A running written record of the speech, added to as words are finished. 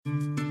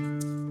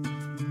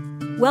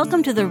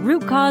Welcome to the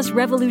Root Cause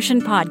Revolution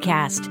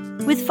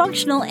podcast with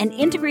functional and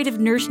integrative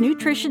nurse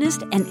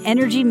nutritionist and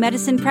energy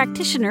medicine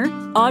practitioner,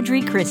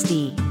 Audrey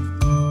Christie.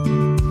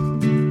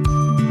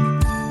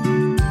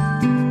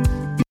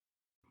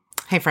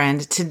 Hey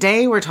friend,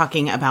 today we're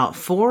talking about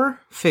 4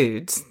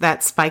 foods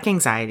that spike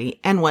anxiety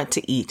and what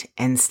to eat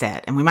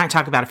instead. And we might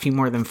talk about a few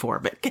more than 4,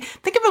 but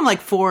think of them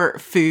like 4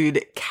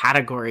 food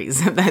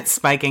categories that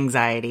spike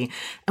anxiety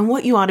and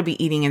what you ought to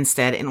be eating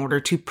instead in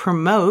order to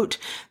promote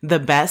the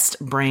best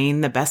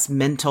brain, the best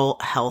mental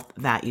health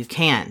that you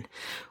can.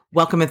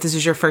 Welcome if this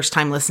is your first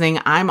time listening.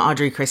 I'm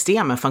Audrey Christie.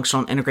 I'm a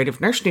functional and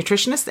integrative nurse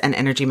nutritionist and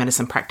energy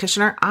medicine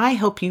practitioner. I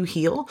help you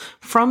heal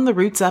from the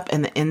roots up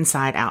and the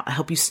inside out. I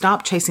help you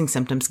stop chasing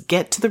symptoms,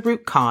 get to the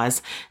root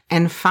cause,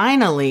 and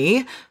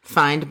finally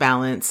find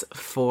balance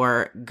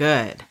for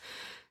good.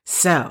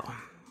 So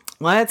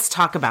let's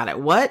talk about it.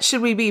 What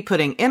should we be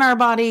putting in our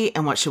body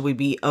and what should we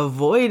be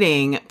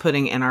avoiding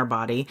putting in our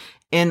body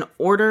in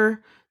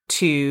order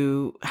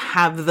to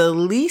have the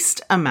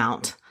least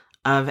amount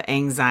of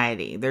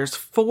anxiety? There's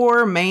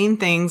 4 main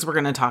things we're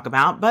going to talk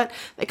about, but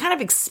they kind of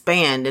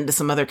expand into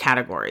some other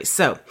categories.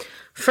 So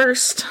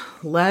first,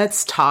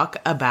 let's talk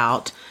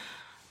about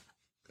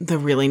the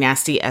really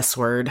nasty S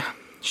word,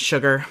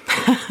 sugar.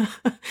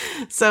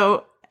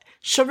 So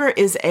sugar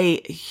is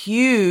a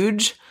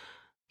huge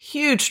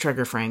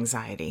trigger for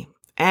anxiety.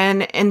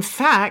 And in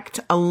fact,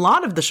 a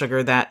lot of the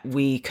sugar that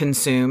we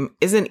consume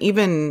isn't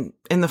even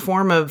in the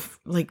form of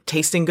like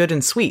tasting good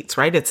and sweets,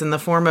 right? It's in the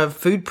form of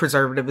food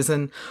preservatives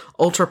and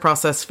ultra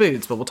processed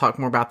foods, but we'll talk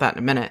more about that in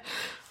a minute.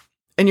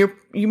 And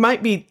you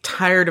might be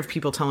tired of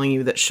people telling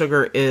you that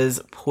sugar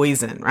is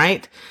poison,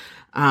 right?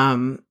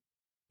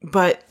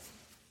 But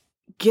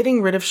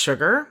getting rid of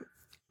sugar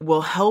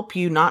will help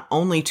you not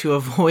only to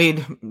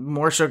avoid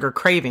more sugar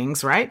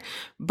cravings, right?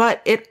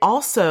 But it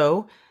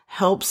also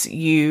helps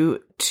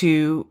you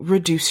to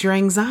reduce your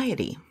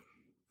anxiety.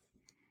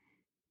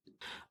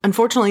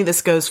 Unfortunately,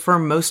 this goes for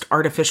most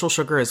artificial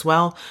sugar as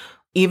well.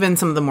 Even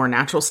some of the more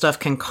natural stuff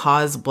can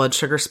cause blood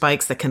sugar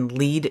spikes that can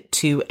lead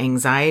to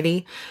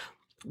anxiety.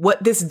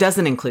 What this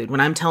doesn't include,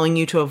 when I'm telling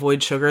you to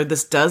avoid sugar,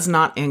 this does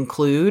not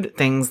include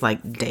things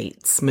like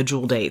dates,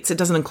 medjool dates. It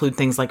doesn't include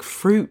things like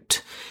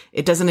fruit.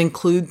 It doesn't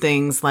include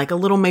things like a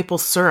little maple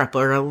syrup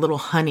or a little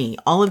honey.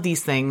 All of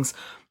these things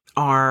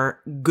are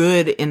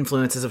good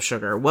influences of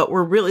sugar. What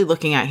we're really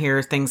looking at here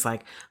are things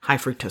like high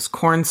fructose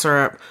corn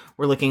syrup.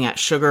 We're looking at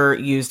sugar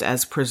used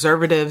as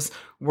preservatives.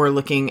 We're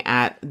looking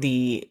at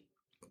the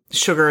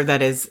sugar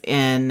that is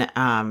in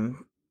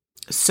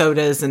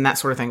sodas and that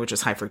sort of thing, which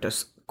is high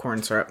fructose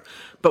corn syrup.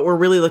 But we're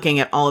really looking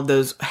at all of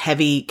those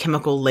heavy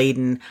chemical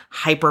laden,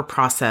 hyper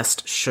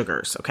processed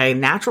sugars. Okay.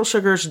 Natural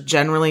sugars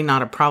generally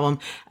not a problem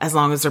as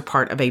long as they're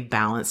part of a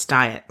balanced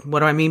diet.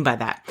 What do I mean by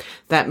that?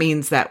 That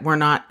means that we're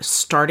not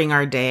starting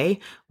our day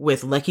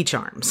with Lucky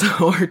Charms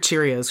or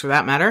Cheerios for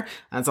that matter.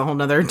 That's a whole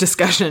nother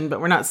discussion,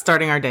 but we're not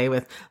starting our day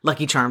with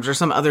Lucky Charms or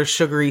some other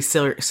sugary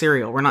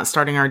cereal. We're not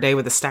starting our day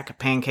with a stack of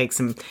pancakes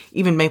and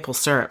even maple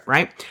syrup,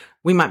 right?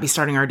 We might be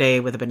starting our day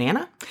with a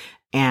banana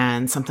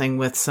and something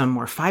with some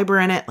more fiber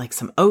in it, like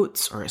some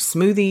oats or a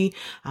smoothie,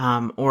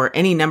 or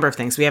any number of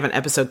things. We have an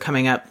episode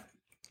coming up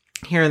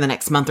here in the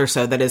next month or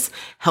so that is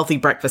healthy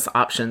breakfast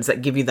options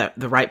that give you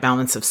the right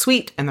balance of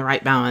sweet and the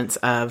right balance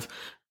of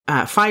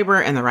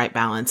fiber and the right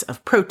balance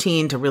of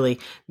protein to really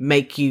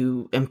make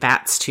you, and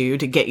fats too,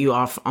 to get you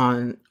off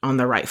on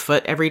the right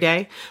foot every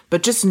day.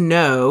 But just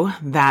know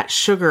that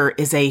sugar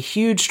is a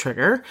huge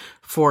trigger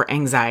for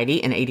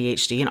anxiety and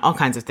ADHD and all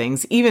kinds of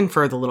things, even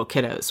for the little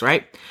kiddos,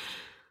 right?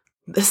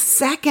 The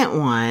second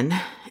one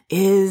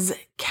is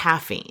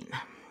caffeine.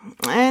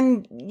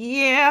 And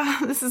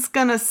yeah, this is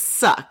gonna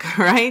suck,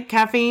 right?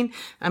 Caffeine.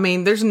 I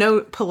mean, there's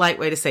no polite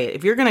way to say it.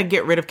 If you're gonna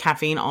get rid of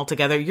caffeine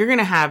altogether, you're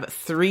gonna have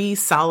 3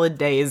 solid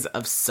days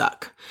of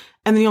suck.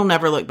 And then you'll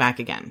never look back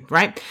again,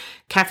 right?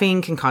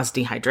 Caffeine can cause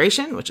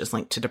dehydration, which is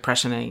linked to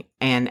depression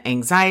and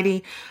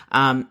anxiety.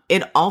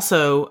 It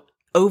also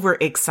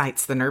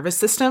overexcites the nervous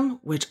system,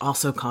 which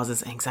also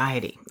causes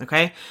anxiety,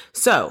 okay?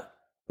 So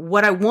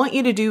what I want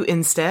you to do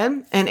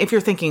instead, and if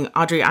you're thinking,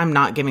 Audrey, I'm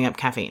not giving up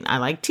caffeine. I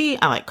like tea,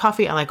 I like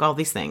coffee, I like all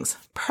these things.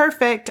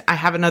 Perfect. I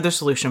have another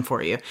solution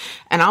for you.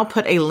 And I'll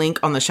put a link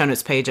on the show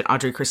notes page at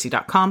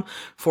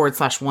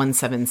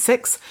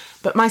audreychristie.com/176.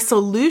 But my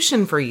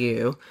solution for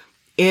you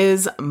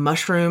is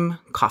mushroom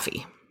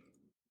coffee.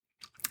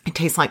 It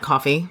tastes like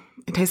coffee.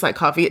 It tastes like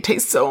coffee. It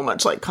tastes so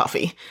much like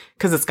coffee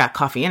because it's got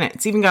coffee in it.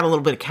 It's even got a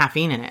little bit of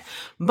caffeine in it,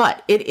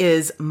 but it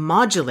is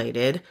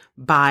modulated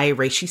by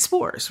reishi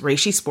spores.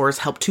 Reishi spores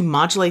help to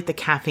modulate the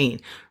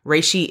caffeine.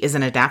 Reishi is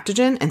an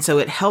adaptogen, and so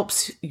it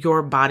helps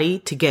your body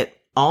to get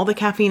all the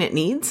caffeine it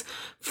needs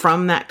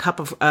from that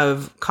cup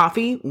of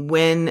coffee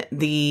when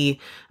if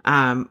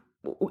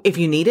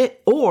you need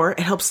it, or it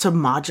helps to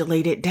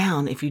modulate it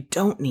down if you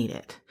don't need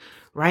it.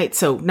 Right?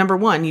 So number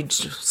 1, you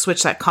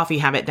switch that coffee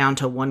habit down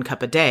to 1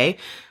 cup a day.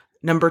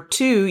 Number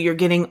 2, you're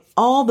getting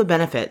all the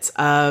benefits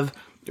of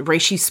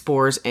reishi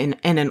spores in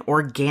an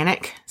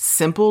organic,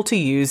 simple to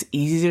use,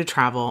 easy to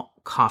travel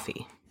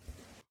coffee.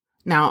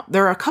 Now,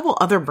 there are a couple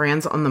other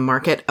brands on the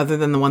market other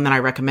than the one that I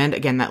recommend.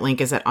 Again, that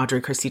link is at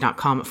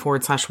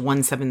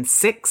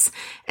audreychristie.com/176.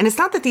 And it's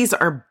not that these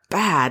are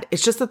bad.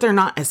 It's just that they're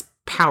not as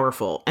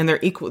powerful and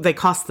they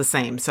cost the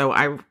same. So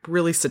I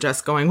really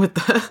suggest going with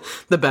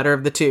the better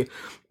of the two.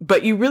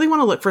 But you really want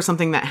to look for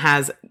something that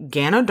has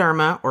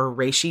Ganoderma or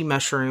reishi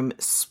mushroom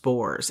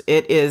spores.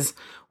 It is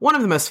one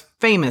of the most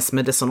famous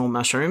medicinal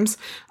mushrooms.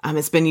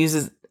 It's been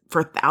used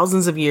for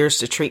thousands of years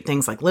to treat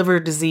things like liver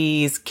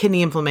disease,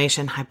 kidney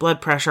inflammation, high blood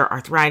pressure,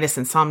 arthritis,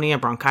 insomnia,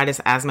 bronchitis,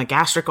 asthma,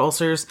 gastric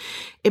ulcers.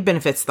 It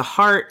benefits the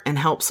heart and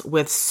helps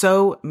with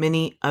so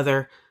many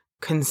other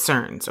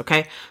concerns,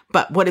 okay?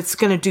 But what it's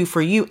going to do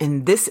for you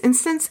in this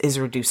instance is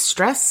reduce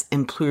stress,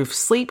 improve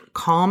sleep,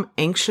 calm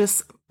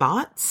anxious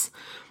thoughts,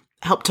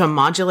 help to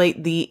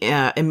modulate the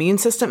immune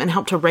system, and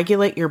help to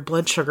regulate your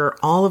blood sugar,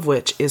 all of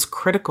which is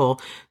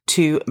critical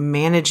to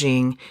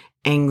managing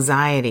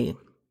anxiety.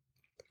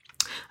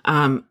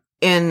 In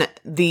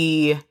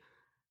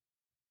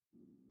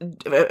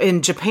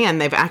Japan,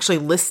 they've actually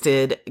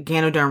listed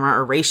Ganoderma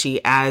or reishi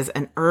as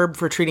an herb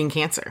for treating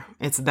cancer.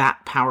 It's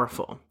that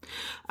powerful.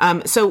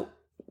 So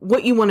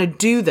what you want to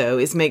do though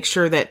is make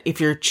sure that if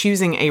you're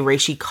choosing a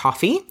reishi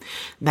coffee,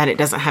 that it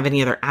doesn't have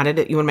any other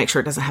additive. You want to make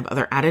sure it doesn't have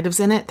other additives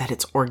in it, that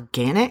it's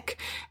organic,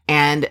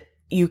 and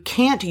you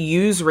can't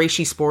use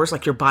reishi spores,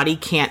 like your body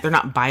can't, they're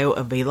not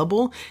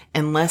bioavailable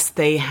unless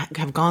they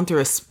have gone through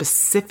a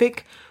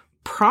specific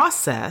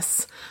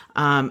process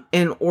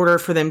in order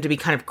for them to be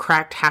kind of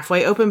cracked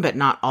halfway open, but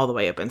not all the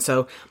way open.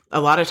 So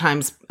a lot of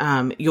times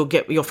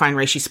you'll find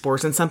reishi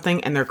spores in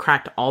something and they're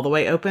cracked all the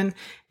way open,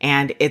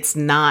 and it's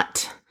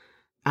not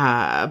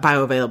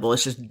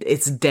bioavailable.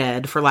 It's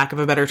dead, for lack of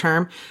a better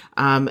term.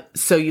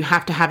 So you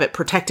have to have it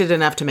protected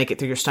enough to make it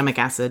through your stomach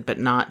acid, but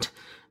not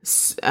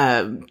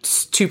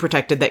too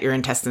protected that your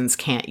intestines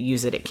can't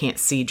use it. It can't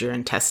seed your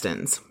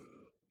intestines.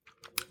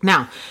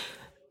 Now,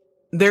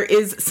 there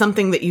is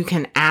something that you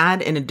can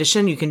add in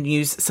addition. You can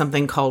use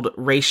something called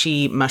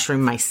reishi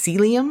mushroom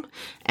mycelium,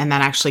 and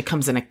that actually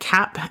comes in a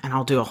cap. And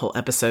I'll do a whole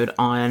episode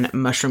on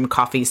mushroom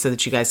coffee so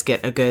that you guys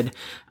get a good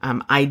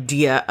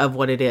idea of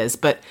what it is.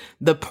 But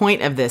the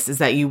point of this is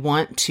that you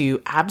want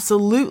to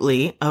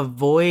absolutely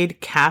avoid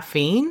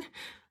caffeine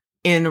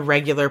in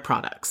regular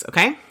products.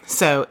 Okay.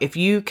 So if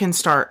you can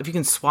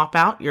swap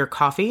out your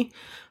coffee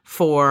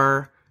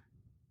for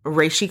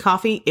reishi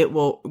coffee, it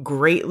will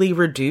greatly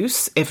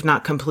reduce, if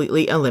not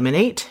completely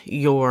eliminate,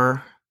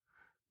 your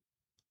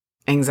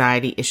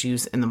anxiety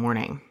issues in the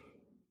morning.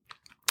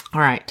 All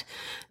right.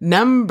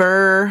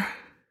 Number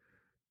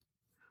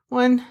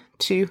 3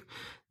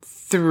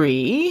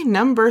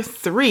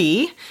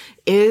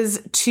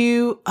 is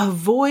to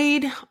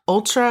avoid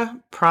ultra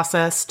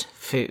processed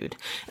food.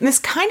 And this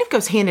kind of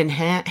goes hand in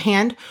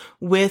hand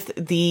with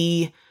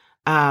the,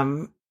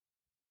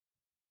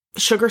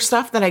 sugar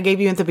stuff that I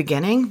gave you at the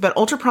beginning, but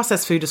ultra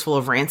processed food is full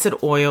of rancid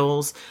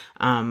oils.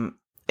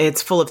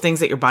 It's full of things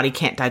that your body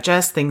can't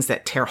digest, things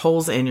that tear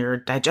holes in your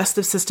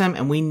digestive system.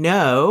 And we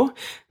know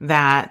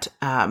that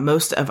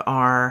most of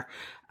our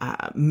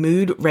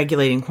mood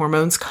regulating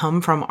hormones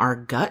come from our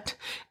gut.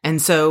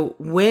 And so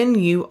when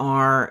you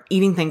are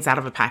eating things out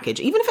of a package,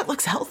 even if it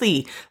looks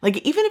healthy, like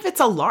even if it's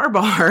a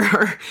Larbar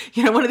or,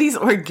 one of these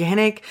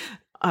organic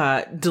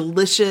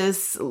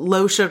delicious,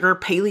 low sugar,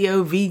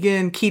 paleo,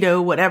 vegan,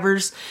 keto,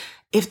 whatever's,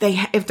 if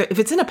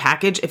it's in a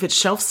package, if it's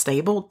shelf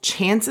stable,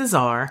 chances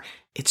are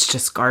it's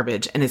just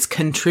garbage and it's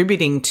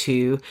contributing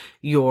to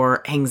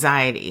your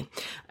anxiety.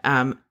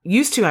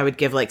 Used to, I would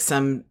give like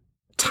some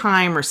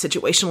time or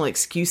situational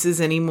excuses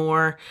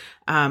anymore.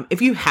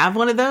 If you have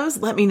one of those,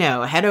 let me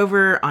know. Head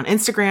over on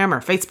Instagram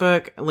or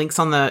Facebook, links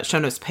on the show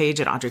notes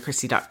page at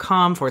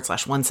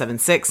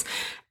audreychristie.com/176.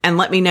 And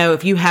let me know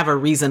if you have a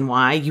reason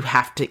why you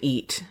have to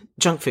eat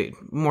junk food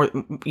more,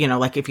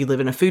 like if you live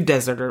in a food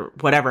desert or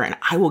whatever, and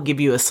I will give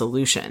you a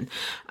solution.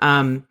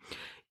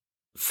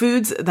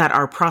 Foods that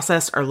are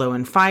processed are low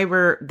in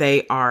fiber.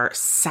 They are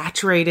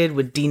saturated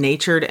with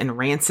denatured and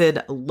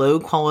rancid, low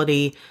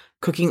quality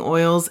cooking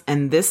oils.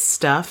 And this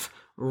stuff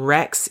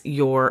wrecks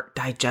your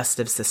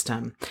digestive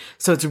system.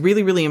 So it's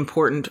really, really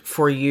important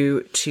for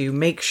you to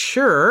make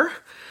sure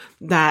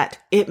that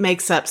it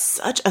makes up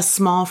such a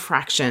small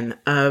fraction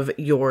of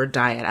your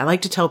diet. I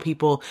like to tell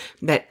people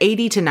that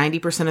 80 to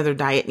 90% of their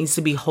diet needs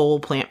to be whole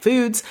plant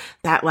foods.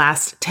 That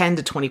last 10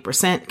 to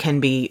 20%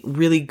 can be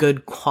really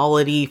good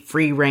quality,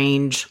 free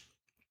range,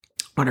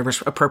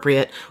 whatever's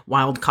appropriate,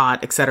 wild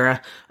caught, etc.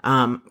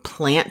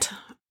 Plant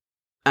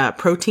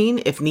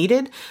protein if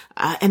needed.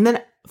 And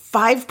then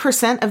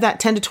 5% of that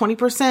 10 to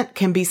 20%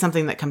 can be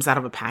something that comes out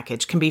of a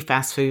package, can be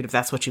fast food if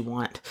that's what you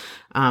want.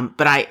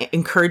 But I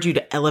encourage you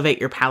to elevate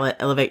your palate,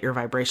 elevate your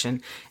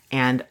vibration,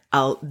 and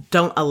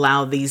don't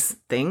allow these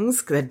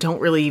things that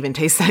don't really even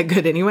taste that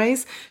good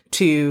anyways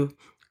to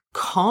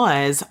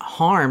cause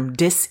harm,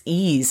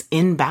 dis-ease,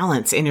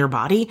 imbalance in your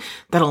body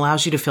that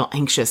allows you to feel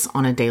anxious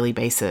on a daily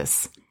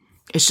basis.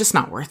 It's just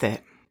not worth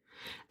it.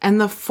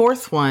 And the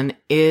fourth one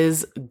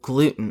is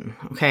gluten.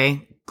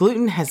 Okay.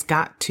 Gluten has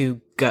got to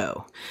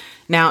go.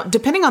 Now,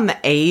 depending on the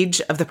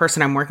age of the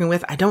person I'm working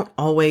with, I don't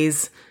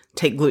always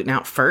take gluten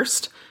out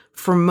first.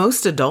 For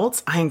most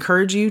adults, I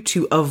encourage you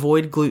to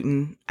avoid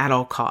gluten at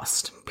all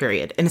costs,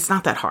 period. And it's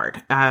not that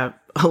hard.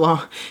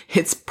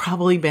 It's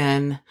probably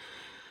been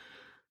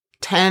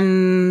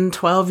 10,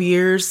 12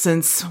 years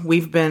since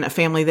we've been a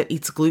family that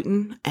eats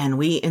gluten, and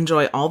we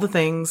enjoy all the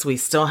things. We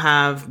still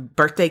have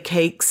birthday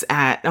cakes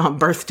on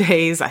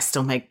birthdays. I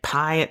still make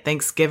pie at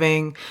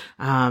Thanksgiving.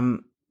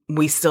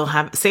 We still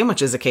have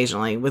sandwiches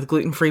occasionally with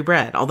gluten-free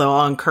bread, although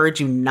I'll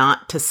encourage you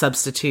not to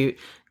substitute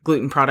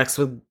gluten products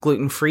with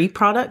gluten-free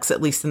products,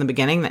 at least in the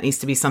beginning. That needs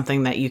to be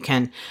something that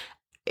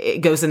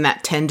it goes in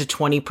that 10 to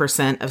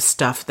 20% of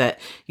stuff that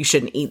you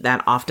shouldn't eat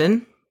that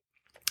often.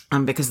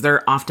 Because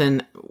they're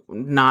often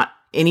not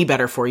any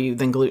better for you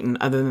than gluten,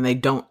 other than they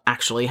don't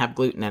actually have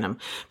gluten in them.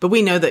 But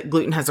we know that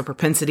gluten has a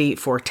propensity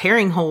for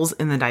tearing holes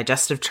in the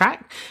digestive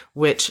tract,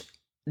 which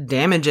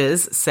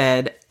damages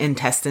said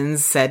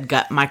intestines, said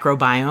gut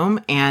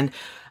microbiome, and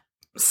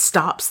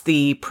stops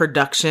the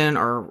production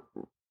or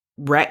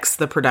wrecks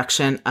the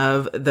production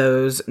of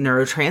those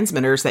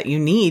neurotransmitters that you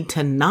need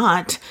to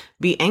not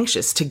be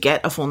anxious, to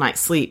get a full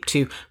night's sleep,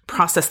 to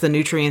process the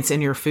nutrients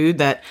in your food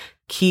that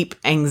keep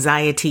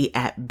anxiety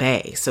at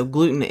bay. So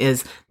gluten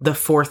is the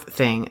fourth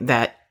thing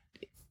that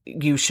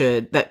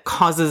that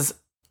causes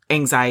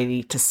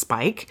anxiety to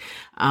spike,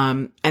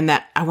 and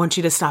that I want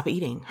you to stop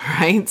eating,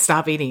 right?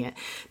 Stop eating it.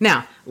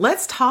 Now,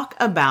 let's talk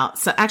about,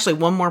 so actually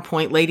one more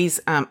point, ladies.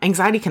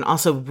 Anxiety can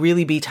also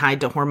really be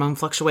tied to hormone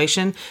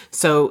fluctuation.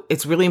 So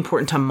it's really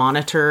important to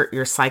monitor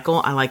your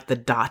cycle. I like the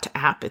Dot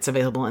app. It's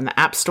available in the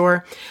App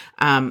Store.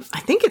 I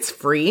think it's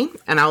free,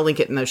 and I'll link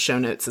it in those show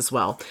notes as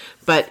well.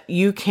 But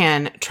you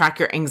can track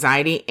your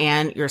anxiety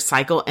and your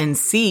cycle and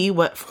see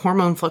what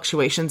hormone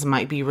fluctuations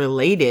might be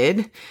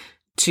related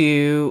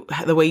to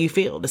the way you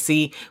feel, to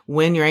see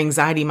when your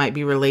anxiety might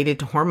be related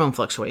to hormone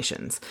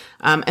fluctuations.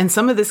 And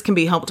some of this can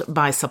be helped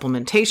by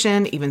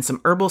supplementation, even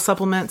some herbal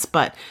supplements,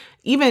 but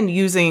even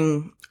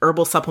using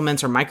herbal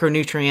supplements or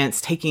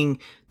micronutrients,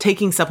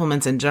 taking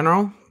supplements in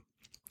general,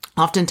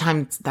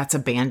 oftentimes that's a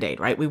Band-Aid,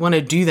 right? We want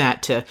to do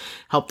that to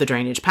help the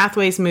drainage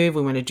pathways move.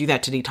 We want to do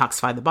that to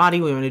detoxify the body.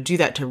 We want to do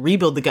that to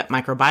rebuild the gut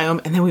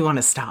microbiome. And then we want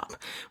to stop.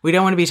 We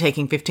don't want to be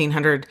taking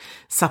 1,500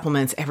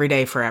 supplements every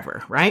day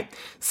forever, right?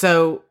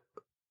 So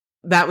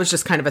that was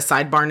just kind of a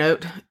sidebar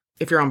note.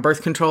 If you're on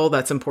birth control,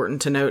 that's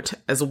important to note,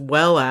 as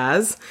well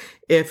as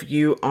if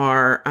you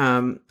are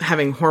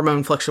having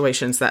hormone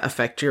fluctuations that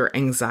affect your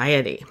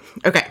anxiety.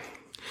 Okay.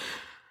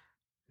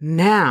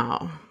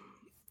 Now,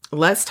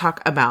 let's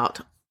talk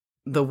about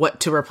the what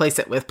to replace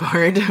it with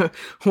part,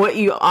 what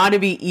you ought to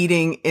be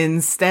eating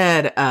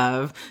instead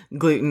of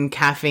gluten,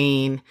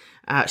 caffeine,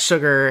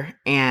 sugar,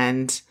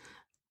 and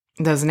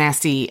those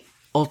nasty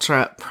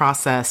ultra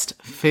processed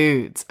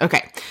foods.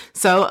 Okay.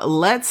 So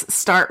let's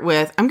start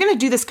with, I'm going to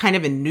do this kind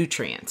of in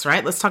nutrients,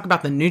 right? Let's talk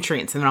about the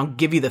nutrients and then I'll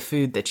give you the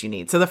food that you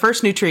need. So the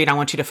first nutrient I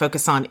want you to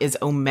focus on is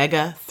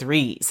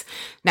omega-3s.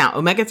 Now,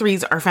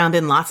 omega-3s are found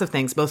in lots of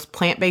things, both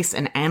plant-based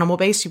and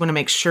animal-based. You want to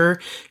make sure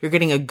you're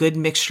getting a good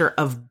mixture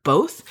of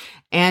both.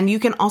 And you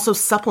can also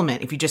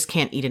supplement if you just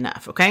can't eat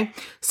enough. Okay.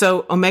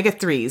 So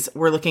omega-3s,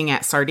 we're looking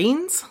at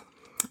sardines,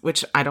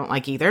 which I don't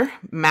like either,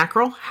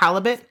 mackerel,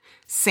 halibut,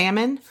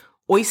 salmon,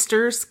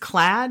 oysters,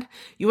 cod.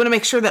 You want to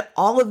make sure that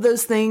all of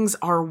those things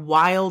are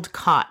wild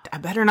caught. I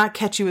better not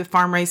catch you with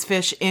farm-raised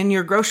fish in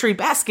your grocery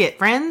basket,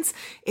 friends.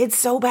 It's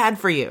so bad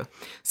for you.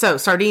 So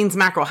sardines,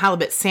 mackerel,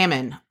 halibut,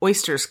 salmon,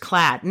 oysters,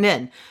 cod. And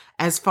then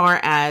as far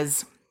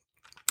as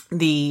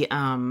the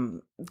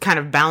kind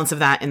of balance of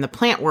that in the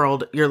plant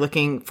world, you're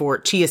looking for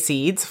chia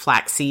seeds,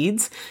 flax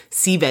seeds,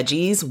 sea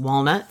veggies,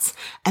 walnuts.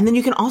 And then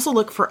you can also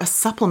look for a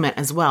supplement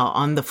as well.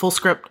 On the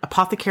Fullscript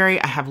Apothecary,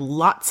 I have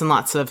lots and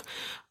lots of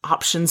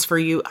options for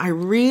you. I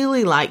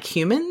really like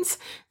humans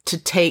to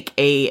take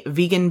a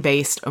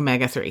vegan-based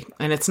omega-3.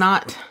 And it's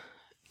not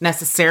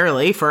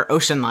necessarily for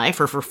ocean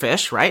life or for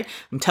fish, right?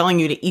 I'm telling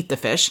you to eat the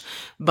fish.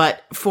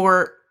 But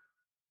for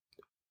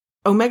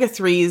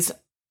omega-3s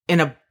in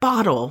a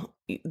bottle,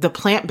 the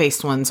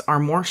plant-based ones are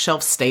more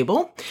shelf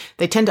stable.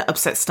 They tend to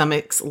upset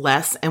stomachs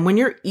less. And when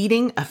you're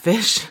eating a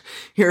fish,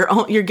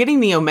 you're getting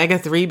the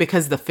omega-3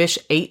 because the fish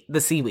ate the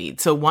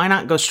seaweed. So why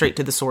not go straight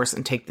to the source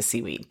and take the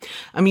seaweed?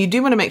 You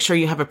do want to make sure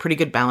you have a pretty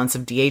good balance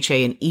of DHA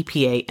and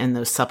EPA in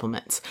those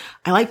supplements.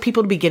 I like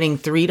people to be getting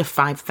 3,000 to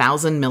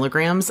 5,000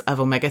 milligrams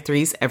of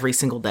omega-3s every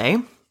single day.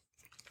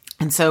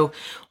 And so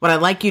what I'd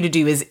like you to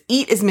do is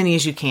eat as many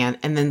as you can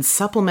and then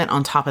supplement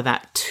on top of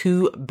that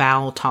to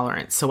bowel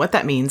tolerance. So what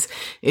that means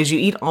is you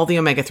eat all the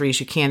omega-3s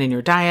you can in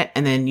your diet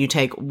and then you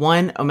take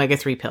one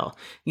omega-3 pill.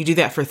 You do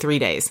that for 3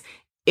 days.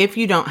 If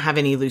you don't have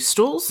any loose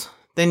stools,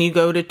 then you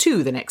go to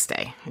 2 the next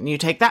day and you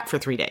take that for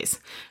 3 days,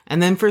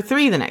 and then for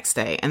 3 the next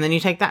day, and then you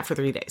take that for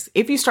 3 days.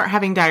 If you start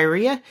having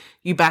diarrhea,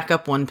 you back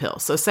up 1 pill.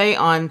 So say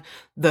on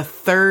the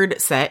 3rd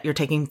set, you're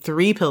taking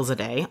 3 pills a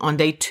day. On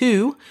day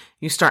 2,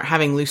 you start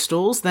having loose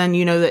stools, then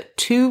you know that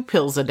 2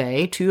 pills a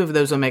day, 2 of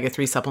those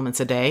omega-3 supplements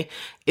a day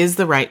is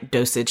the right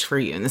dosage for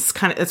you. And this is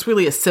it's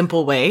really a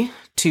simple way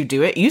to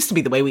do it. It used to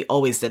be the way we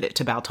always did it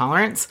to bowel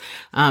tolerance.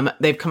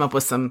 They've come up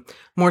with some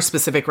more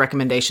specific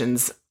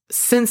recommendations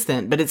since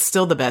then, but it's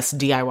still the best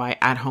DIY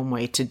at-home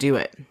way to do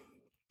it.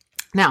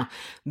 Now,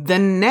 the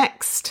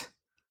next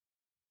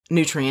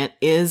nutrient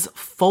is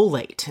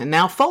folate. And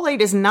now folate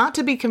is not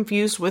to be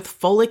confused with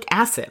folic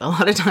acid. A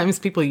lot of times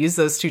people use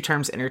those 2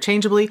 terms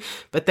interchangeably,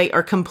 but they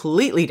are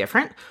completely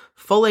different.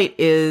 Folate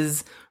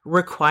is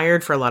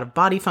required for a lot of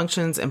body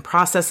functions and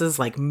processes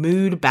like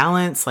mood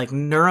balance, like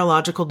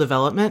neurological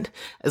development,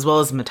 as well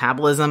as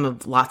metabolism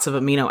of lots of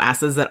amino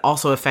acids that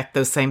also affect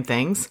those same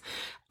things.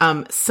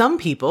 Some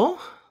people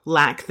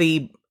lack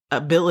the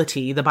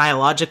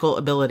biological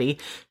ability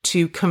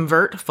to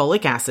convert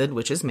folic acid,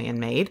 which is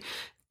man-made,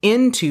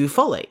 into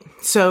folate.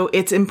 So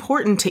it's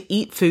important to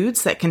eat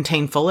foods that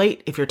contain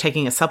folate. If you're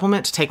taking a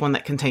supplement, to take one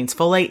that contains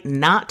folate,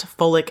 not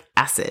folic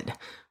acid.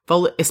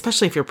 Folate,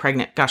 especially if you're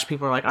pregnant. Gosh,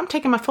 people are like, I'm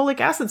taking my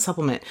folic acid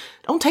supplement.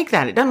 Don't take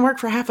that. It doesn't work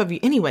for half of you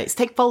anyways.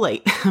 Take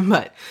folate.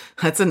 But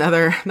that's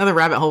another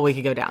rabbit hole we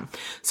could go down.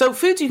 So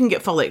foods you can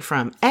get folate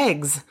from: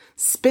 eggs,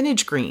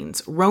 spinach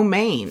greens,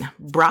 romaine,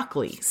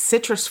 broccoli,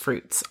 citrus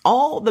fruits,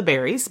 all the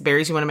berries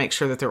you want to make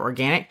sure that they're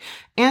organic,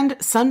 and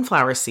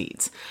sunflower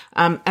seeds.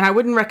 And I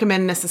wouldn't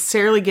recommend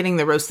necessarily getting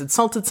the roasted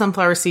salted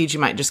sunflower seeds. You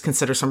might just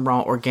consider some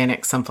raw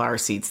organic sunflower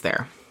seeds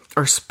there,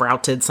 or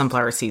sprouted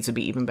sunflower seeds would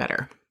be even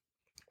better.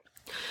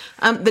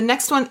 The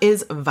next one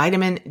is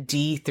vitamin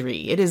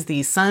D3. It is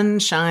the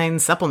sunshine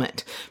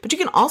supplement, but you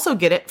can also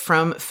get it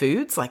from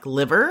foods like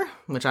liver,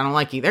 which I don't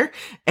like either,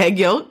 egg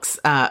yolks,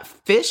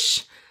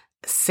 fish,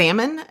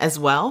 salmon as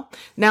well.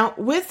 Now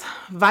with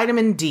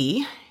vitamin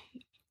D,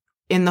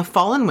 in the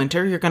fall and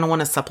winter, you're going to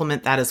want to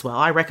supplement that as well.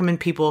 I recommend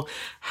people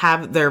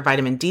have their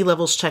vitamin D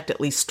levels checked at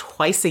least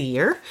twice a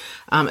year,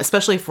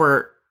 especially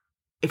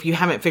if you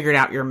haven't figured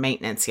out your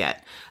maintenance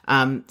yet.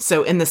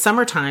 So in the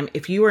summertime,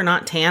 if you are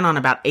not tan on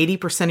about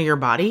 80% of your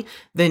body,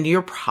 then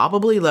you're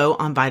probably low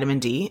on vitamin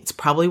D. It's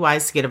probably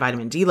wise to get a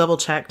vitamin D level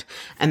checked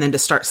and then to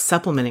start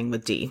supplementing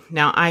with D.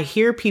 Now, I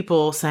hear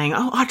people saying,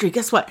 oh, Audrey,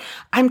 guess what?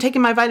 I'm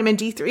taking my vitamin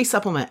D3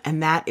 supplement,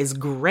 and that is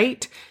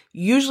great.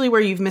 Usually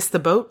where you've missed the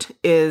boat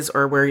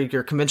or where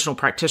your conventional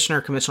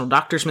practitioner, conventional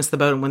doctors miss the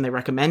boat and when they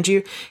recommend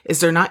you, is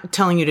they're not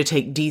telling you to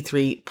take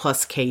D3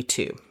 plus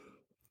K2.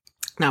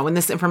 Now, when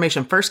this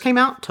information first came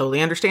out, totally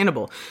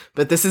understandable,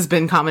 but this has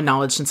been common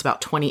knowledge since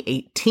about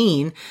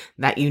 2018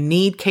 that you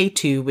need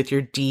K2 with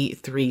your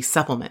D3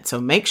 supplement.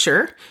 So make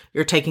sure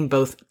you're taking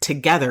both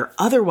together.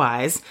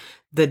 Otherwise,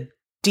 the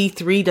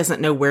D3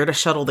 doesn't know where to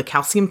shuttle the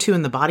calcium to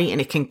in the body, and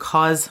it can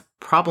cause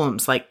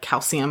problems like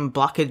calcium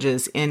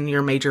blockages in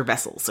your major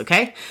vessels.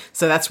 Okay.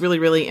 So that's really,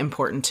 really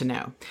important to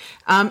know.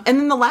 And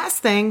then the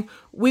last thing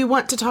we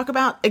want to talk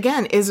about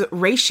again is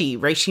reishi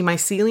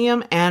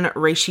mycelium and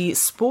reishi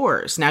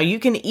spores. Now you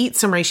can eat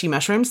some reishi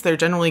mushrooms. They're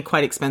generally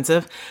quite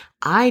expensive.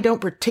 I don't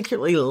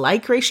particularly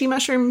like reishi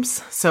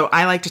mushrooms, so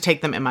I like to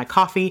take them in my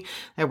coffee.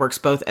 It works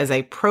both as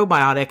a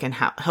probiotic and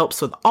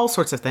helps with all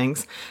sorts of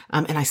things.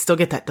 And I still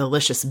get that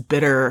delicious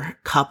bitter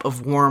cup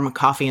of warm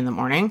coffee in the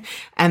morning.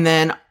 And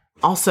then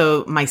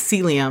also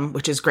mycelium,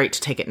 which is great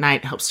to take at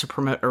night, helps to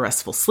promote a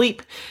restful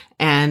sleep,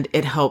 and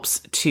it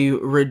helps to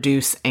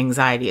reduce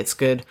anxiety. It's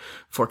good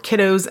for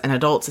kiddos and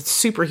adults. It's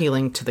super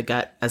healing to the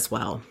gut as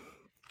well.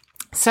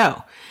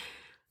 So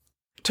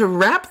to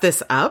wrap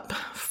this up,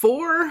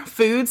 4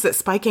 foods that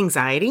spike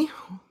anxiety: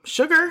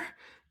 sugar,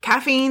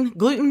 caffeine,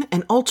 gluten,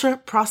 and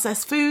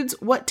ultra-processed foods,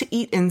 what to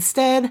eat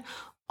instead,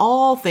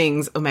 all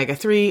things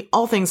omega-3,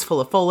 all things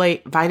full of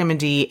folate, vitamin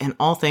D, and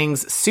all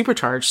things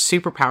supercharged,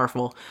 super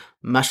powerful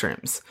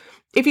mushrooms.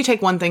 If you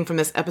take one thing from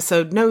this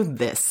episode, know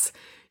this: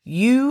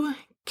 you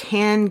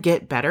can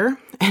get better,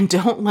 and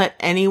don't let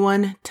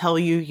anyone tell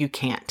you you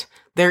can't.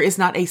 There is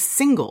not a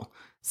single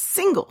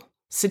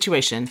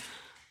situation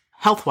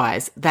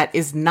health-wise that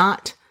is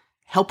not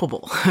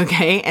helpable,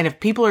 okay? And if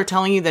people are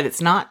telling you that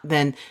it's not,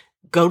 then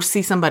go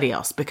see somebody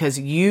else, because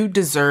you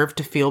deserve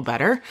to feel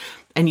better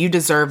and you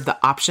deserve the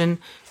option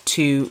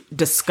to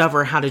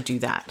discover how to do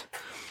that.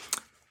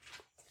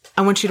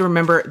 I want you to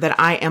remember that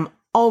I am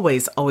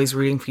always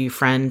rooting for you,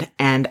 friend,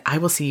 and I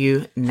will see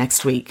you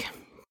next week.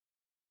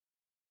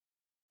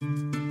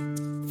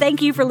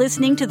 Thank you for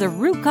listening to the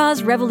Root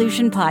Cause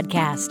Revolution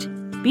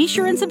podcast. Be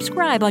sure and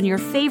subscribe on your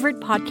favorite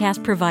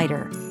podcast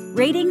provider.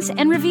 Ratings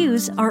and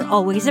reviews are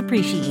always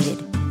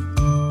appreciated.